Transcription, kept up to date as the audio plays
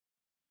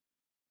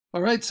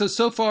All right,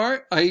 so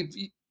far I've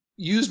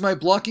used my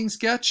blocking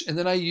sketch, and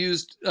then I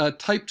used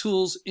type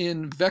tools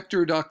in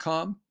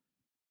vector.com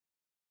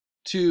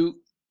to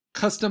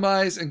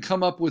customize and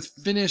come up with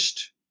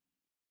finished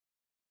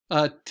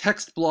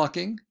text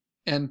blocking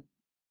and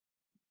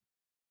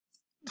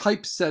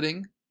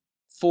typesetting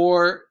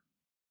for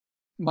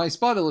my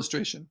spot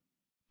illustration.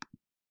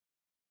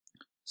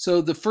 So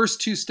the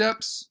first two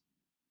steps,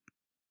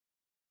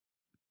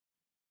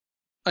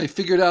 I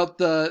figured out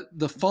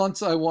the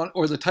fonts I want,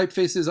 or the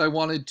typefaces I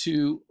wanted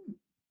to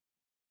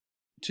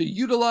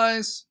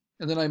utilize,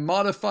 and then I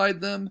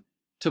modified them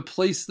to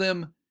place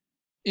them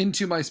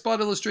into my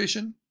spot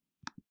illustration.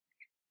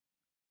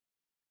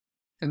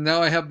 And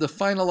now I have the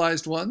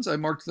finalized ones. I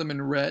marked them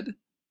in red.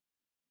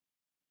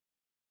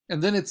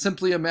 And then it's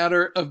simply a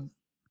matter of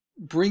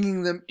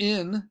bringing them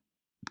in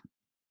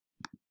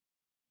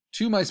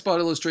to my spot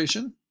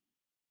illustration,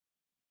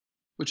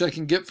 which I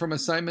can get from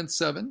assignment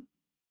 7.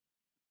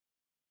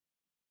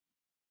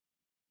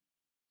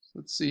 So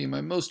let's see,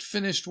 my most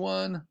finished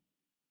one,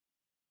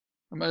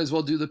 I might as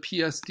well do the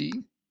PSD,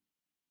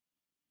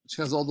 which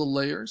has all the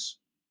layers,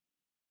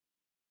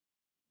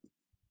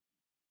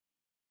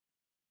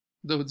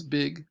 though it's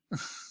big.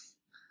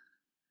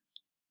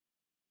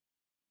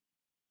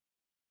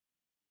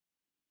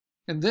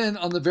 And then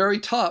on the very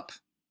top,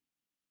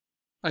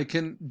 I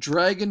can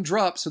drag and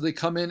drop so they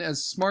come in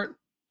as smart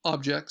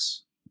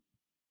objects,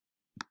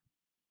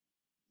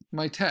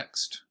 my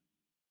text.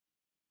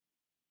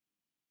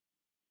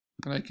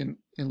 And I can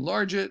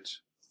enlarge it.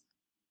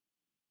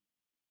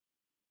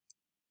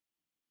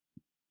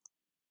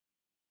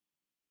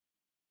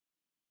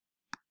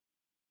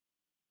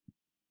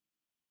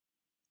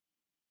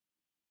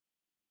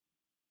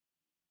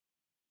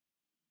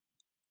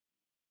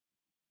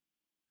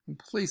 And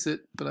place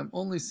it, but I'm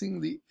only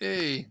seeing the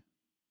A.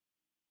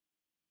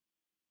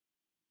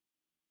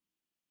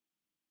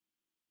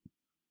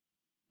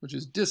 Which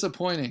is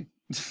disappointing.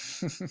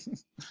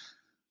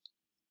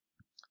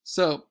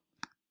 So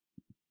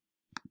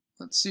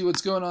let's see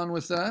what's going on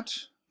with that.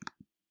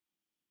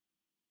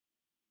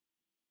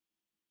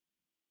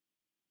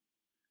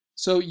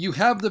 So you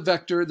have the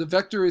vector. The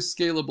vector is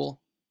scalable.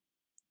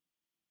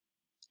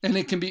 And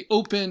it can be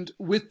opened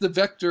with the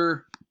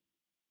vector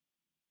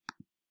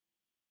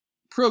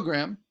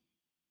program,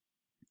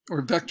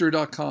 or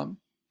vector.com.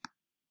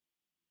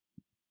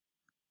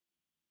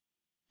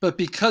 But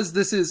because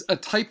this is a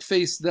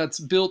typeface that's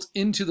built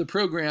into the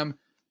program,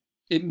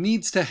 it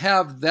needs to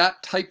have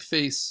that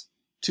typeface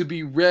to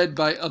be read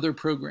by other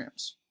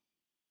programs.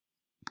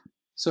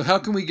 So how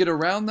can we get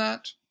around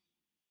that?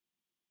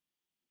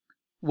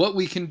 What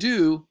we can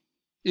do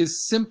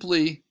is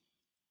simply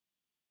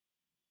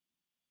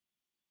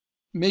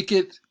make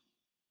it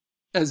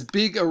as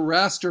big a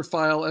raster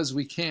file as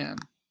we can.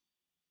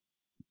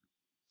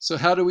 So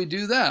how do we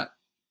do that?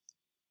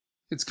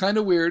 It's kind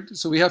of weird.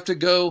 So we have to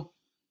go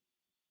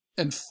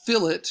and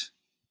fill it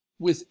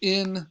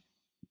within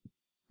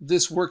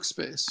this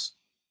workspace.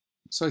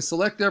 So I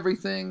select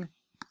everything.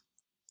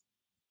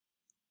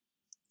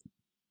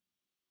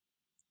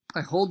 I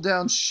hold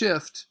down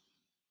Shift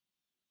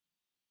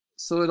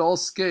so it all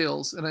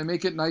scales, and I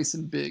make it nice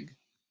and big.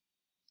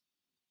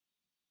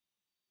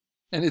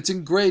 And it's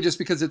in gray just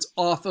because it's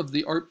off of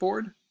the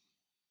artboard.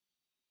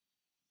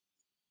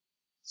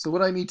 So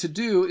what I need to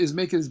do is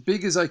make it as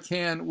big as I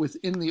can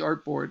within the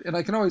artboard, and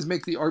I can always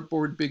make the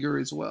artboard bigger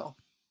as well.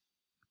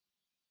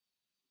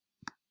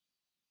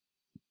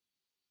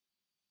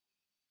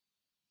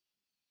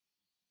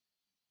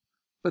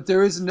 But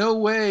there is no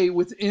way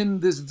within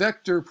this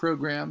vector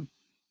program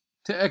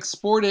to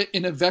export it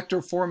in a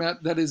vector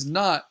format that is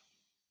not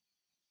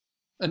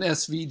an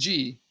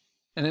SVG.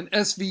 And an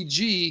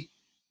SVG,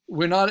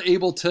 we're not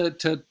able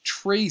to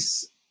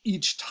trace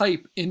each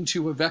type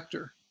into a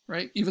vector,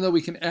 right? Even though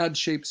we can add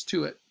shapes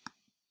to it.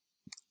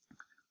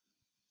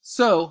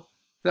 So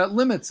that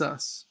limits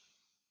us.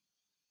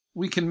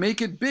 We can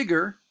make it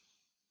bigger,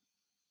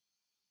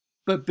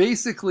 but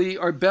basically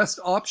our best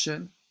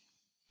option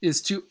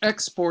is to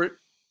export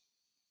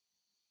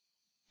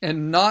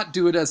and not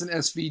do it as an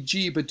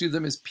SVG, but do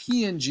them as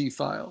PNG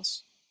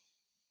files.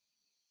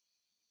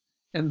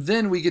 And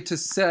then we get to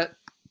set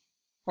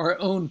our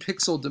own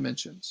pixel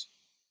dimensions.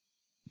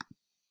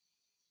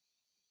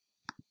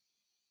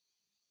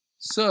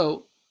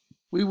 So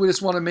we would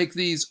just want to make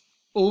these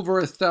over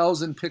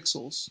 1,000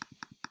 pixels.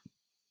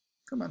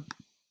 Come on.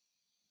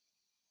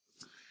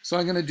 So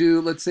I'm going to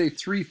do, let's say,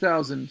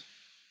 3,000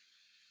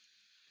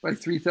 by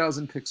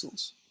 3,000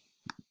 pixels.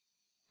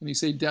 And you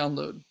say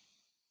download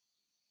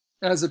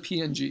as a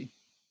PNG.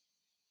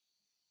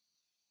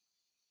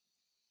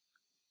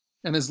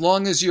 And as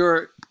long as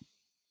your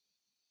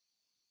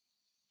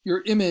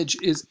image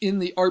is in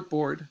the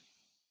artboard,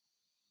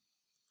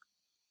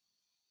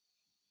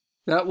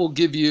 that will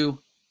give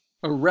you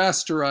a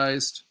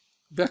rasterized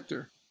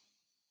vector.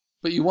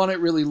 But you want it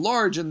really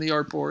large in the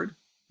artboard.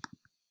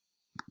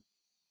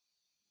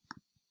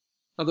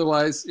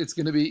 Otherwise, it's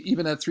going to be,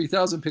 even at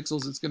 3,000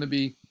 pixels, it's going to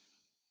be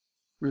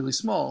really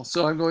small.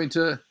 So I'm going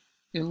to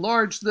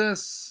enlarge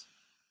this.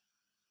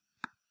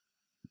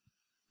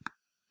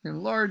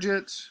 enlarge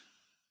it.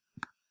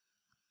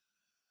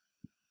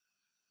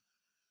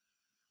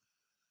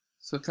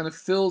 So it kind of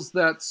fills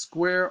that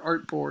square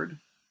artboard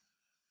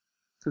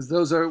because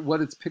those are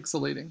what it's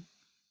pixelating.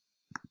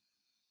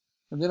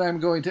 And then I'm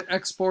going to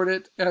export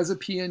it as a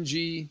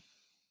PNG.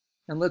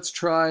 And let's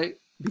try,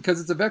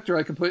 because it's a vector,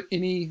 I can put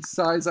any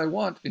size I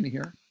want in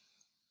here.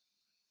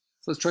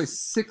 So let's try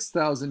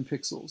 6,000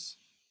 pixels.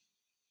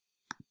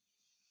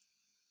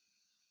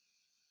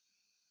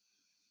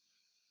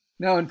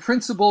 Now in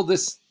principle,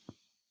 this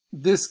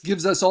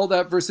gives us all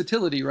that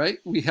versatility, right?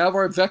 We have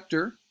our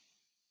vector,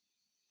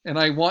 and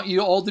I want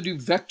you all to do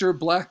vector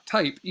black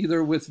type,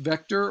 either with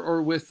vector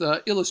or with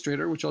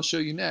Illustrator, which I'll show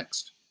you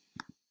next.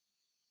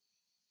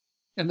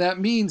 And that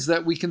means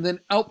that we can then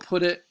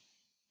output it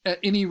at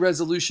any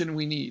resolution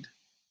we need.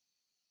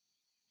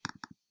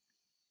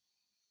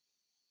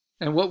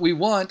 And what we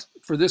want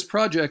for this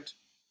project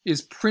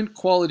is print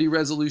quality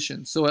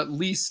resolution. So at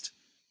least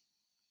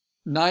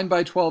 9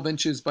 by 12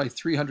 inches by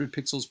 300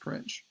 pixels per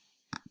inch.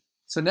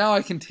 So now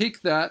I can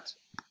take that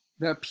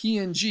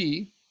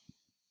PNG,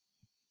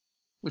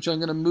 which I'm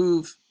going to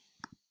move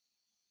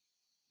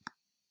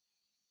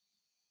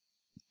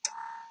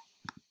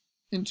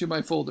into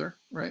my folder,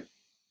 right?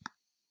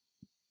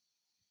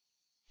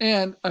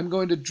 And I'm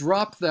going to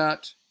drop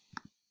that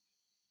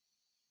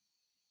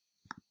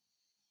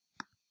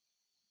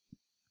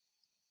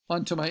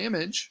onto my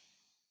image.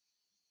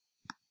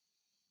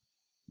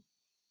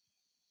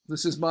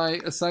 This is my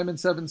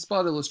assignment 7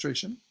 spot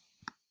illustration.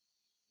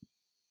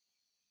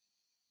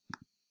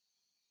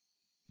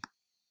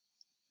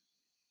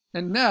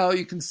 And now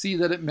you can see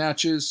that it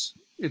matches,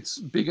 it's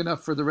big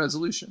enough for the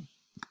resolution,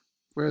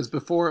 whereas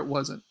before it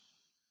wasn't.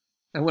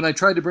 And when I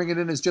tried to bring it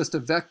in as just a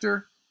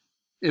vector,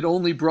 it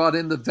only brought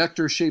in the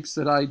vector shapes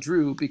that I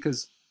drew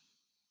because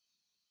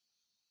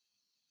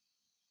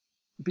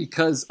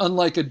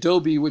unlike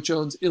Adobe, which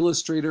owns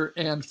Illustrator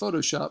and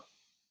Photoshop,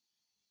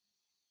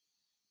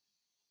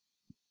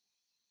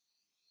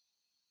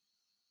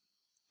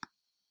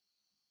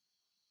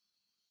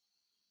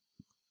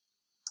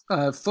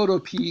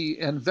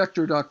 Photopea and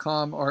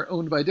Vector.com are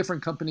owned by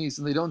different companies,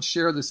 and they don't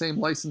share the same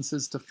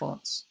licenses to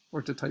fonts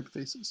or to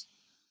typefaces.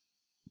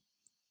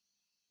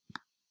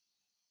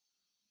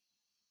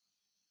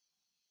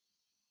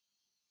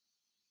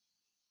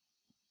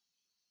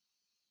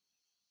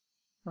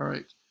 All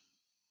right.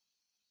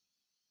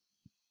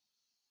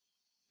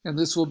 And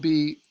this will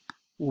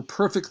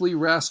perfectly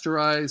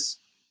rasterize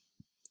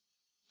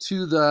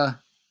to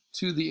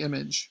the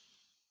image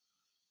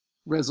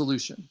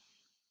resolution.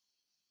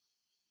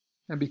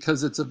 And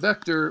because it's a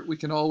vector, we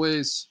can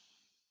always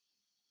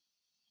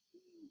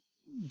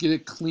get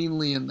it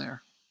cleanly in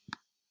there.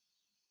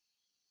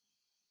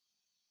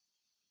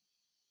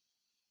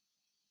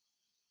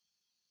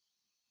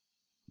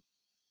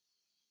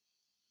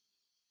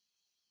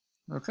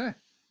 Okay.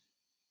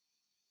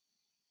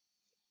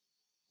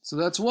 So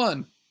that's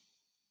one.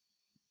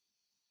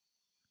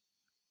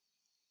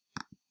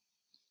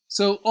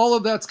 So all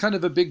of that's kind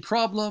of a big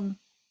problem.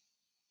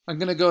 I'm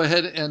going to go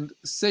ahead and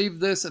save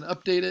this and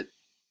update it.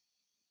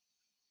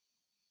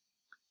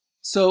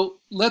 So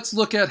let's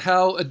look at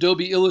how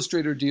Adobe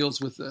Illustrator deals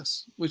with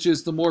this, which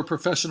is the more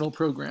professional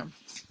program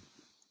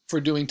for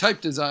doing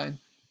type design.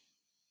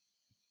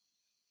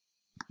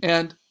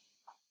 And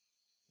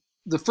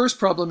the first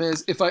problem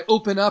is if I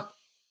open up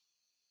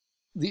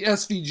the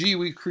SVG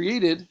we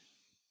created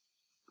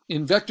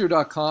in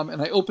Vector.com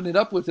and I open it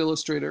up with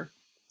Illustrator,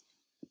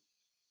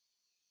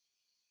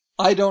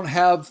 I don't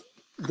have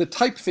the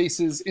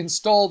typefaces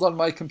installed on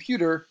my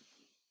computer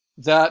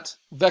that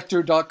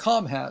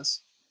Vector.com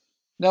has.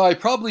 Now, I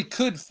probably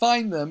could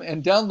find them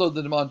and download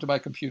them onto my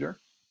computer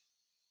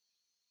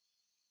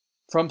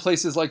from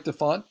places like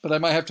DaFont, but I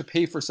might have to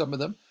pay for some of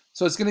them.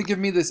 So it's going to give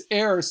me this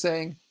error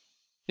saying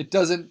it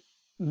doesn't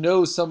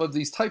know some of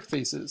these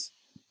typefaces.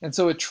 And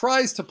so it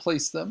tries to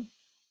place them,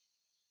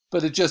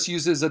 but it just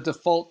uses a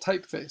default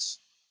typeface.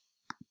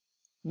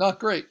 Not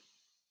great.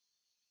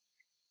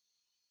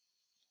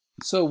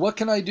 So what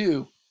can I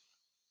do?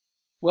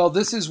 Well,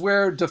 this is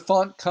where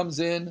DaFont comes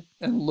in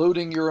and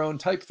loading your own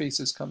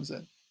typefaces comes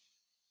in.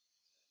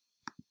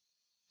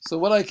 So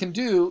what I can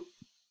do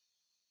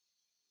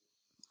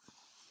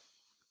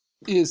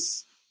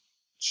is,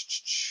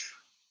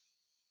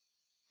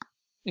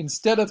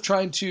 instead of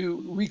trying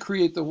to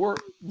recreate the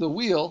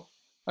wheel,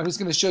 I'm just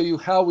going to show you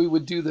how we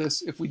would do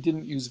this if we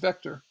didn't use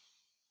Vector.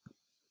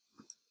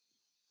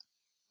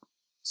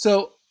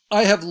 So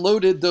I have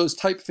loaded those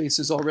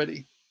typefaces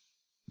already.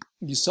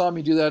 You saw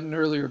me do that in an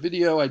earlier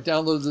video. I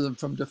downloaded them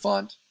from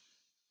DaFont,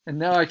 and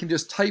now I can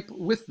just type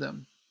with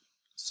them.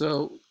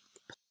 So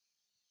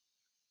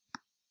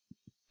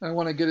I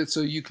want to get it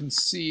so you can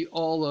see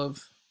all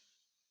of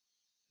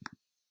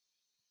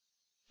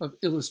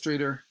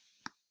Illustrator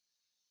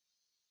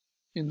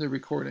in the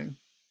recording.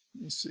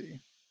 Let me see.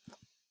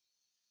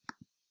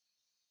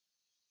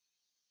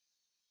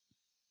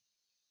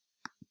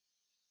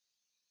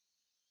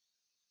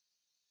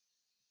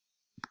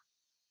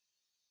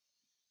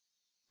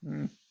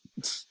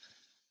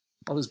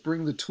 I'll just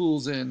bring the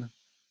tools in.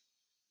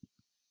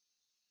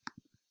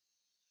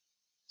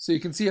 So you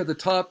can see at the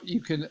top,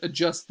 you can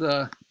adjust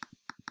the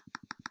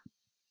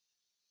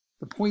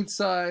point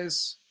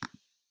size,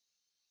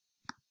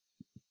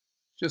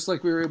 just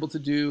like we were able to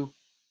do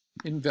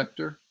in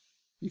vector.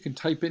 You can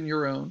type in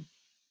your own.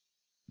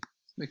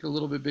 Let's make it a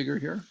little bit bigger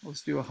here.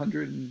 Let's do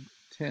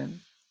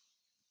 110.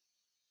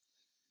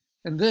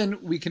 And then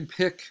we can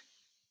pick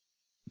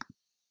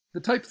the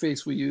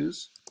typeface we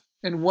use.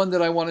 And one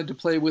that I wanted to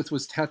play with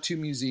was Tattoo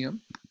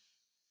Museum.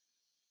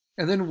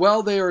 And then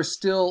while they are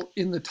still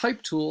in the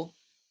type tool,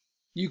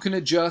 you can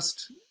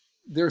adjust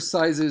their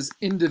sizes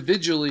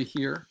individually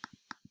here,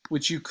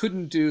 which you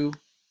couldn't do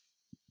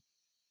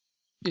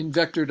in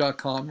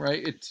vector.com,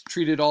 right? It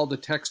treated all the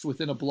text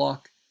within a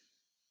block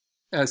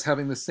as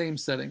having the same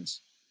settings.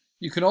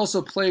 You can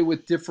also play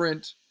with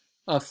different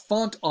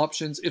font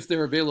options if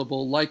they're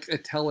available, like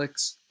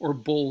italics or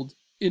bold,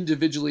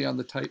 individually on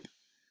the type.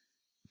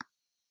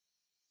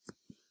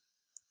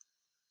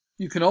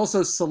 You can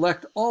also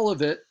select all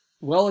of it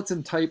while it's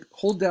in type,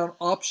 hold down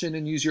Option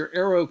and use your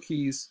arrow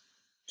keys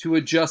to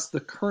adjust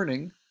the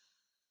kerning,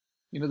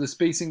 you know, the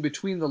spacing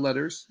between the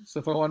letters. So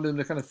if I wanted them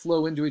to kind of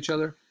flow into each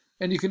other,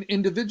 and you can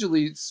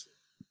individually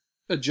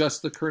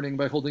adjust the kerning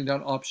by holding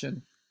down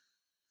Option.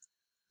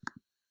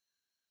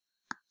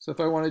 So if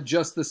I want to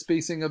adjust the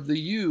spacing of the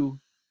U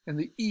and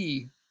the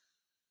E,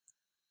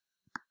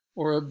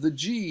 or of the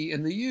G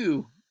and the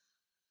U,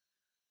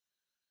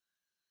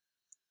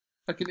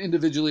 I can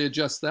individually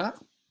adjust that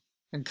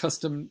and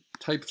custom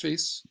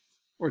typeface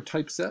or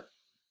typeset.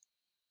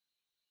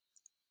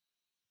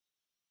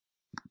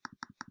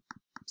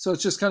 So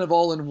it's just kind of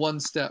all in one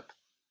step.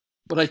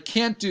 What I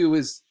can't do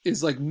is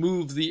like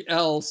move the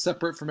L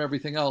separate from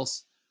everything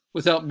else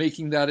without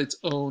making that its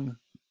own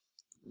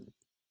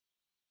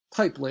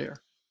type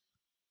layer.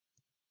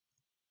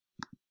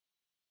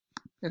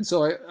 And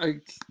so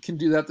I can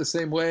do that the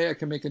same way. I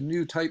can make a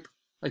new type,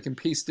 I can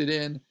paste it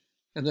in,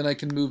 and then I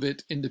can move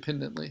it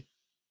independently.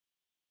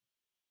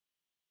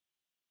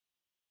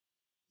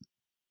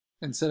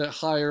 And set it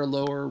higher,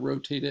 lower,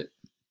 rotate it,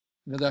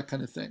 you know, that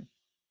kind of thing.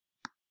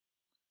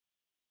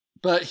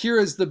 But here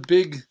is the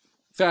big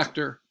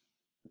factor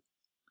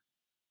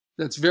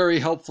that's very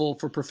helpful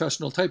for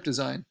professional type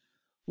design.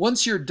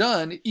 Once you're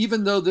done,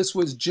 even though this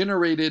was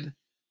generated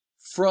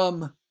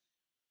from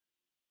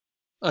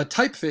a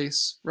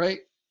typeface, right?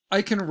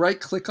 I can right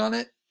click on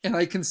it and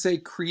I can say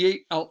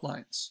create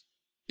outlines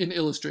in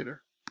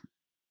Illustrator.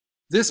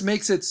 This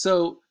makes it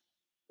so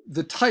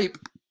the type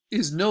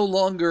is no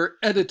longer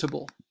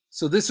editable.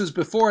 So this was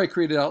before I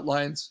created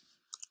outlines.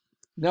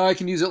 Now I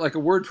can use it like a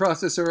word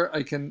processor.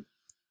 I can,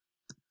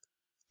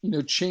 you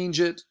know,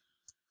 change it.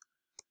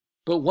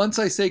 But once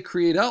I say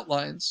create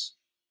outlines,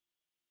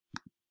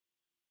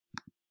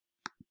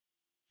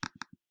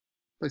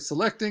 by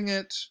selecting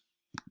it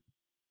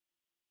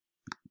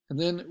and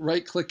then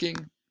right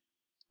clicking,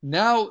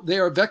 now they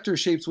are vector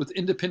shapes with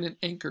independent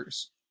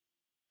anchors.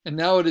 And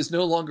now it is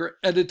no longer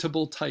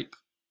editable type.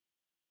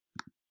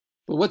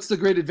 But what's the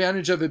great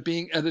advantage of it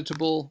being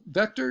editable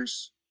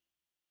vectors?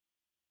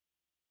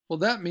 Well,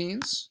 that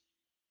means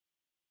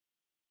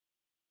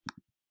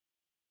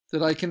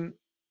that I can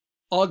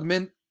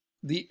augment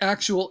the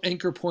actual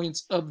anchor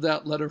points of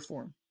that letter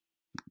form,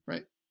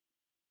 right?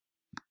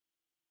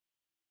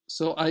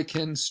 So I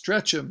can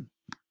stretch them.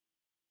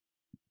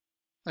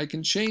 I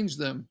can change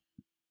them.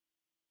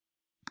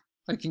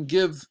 I can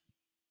give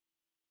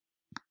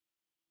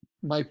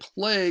my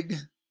plague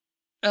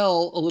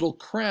L a little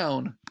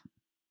crown.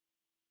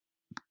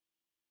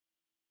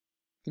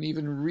 I can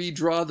even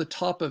redraw the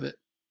top of it.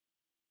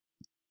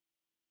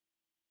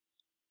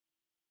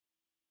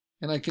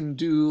 And I can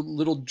do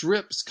little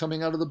drips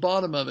coming out of the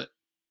bottom of it.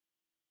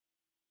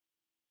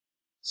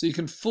 So you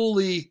can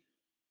fully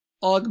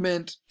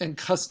augment and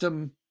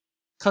customize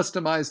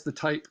the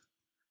type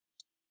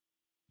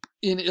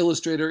in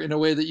Illustrator in a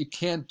way that you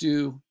can't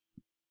do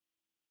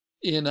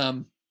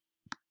in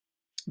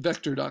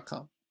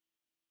vector.com.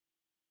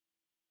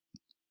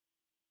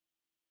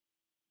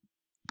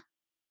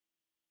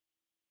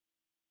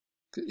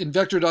 In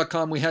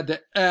vector.com, we had to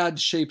add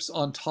shapes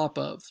on top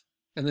of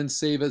and then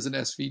save as an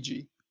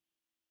SVG.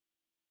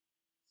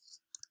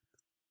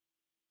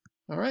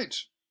 All right.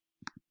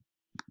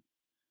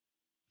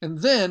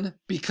 And then,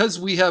 because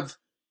we have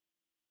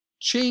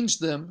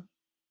changed them,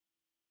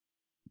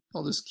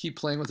 I'll just keep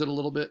playing with it a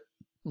little bit,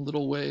 in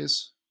little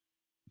ways.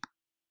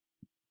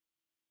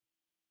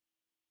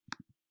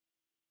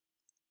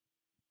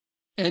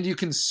 And you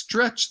can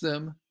stretch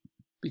them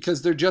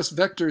because they're just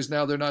vectors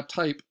now, they're not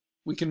type.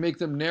 We can make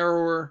them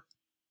narrower.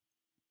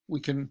 We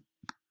can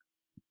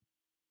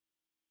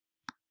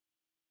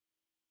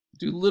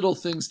do little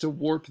things to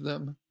warp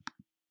them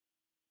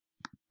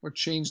or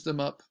change them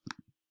up.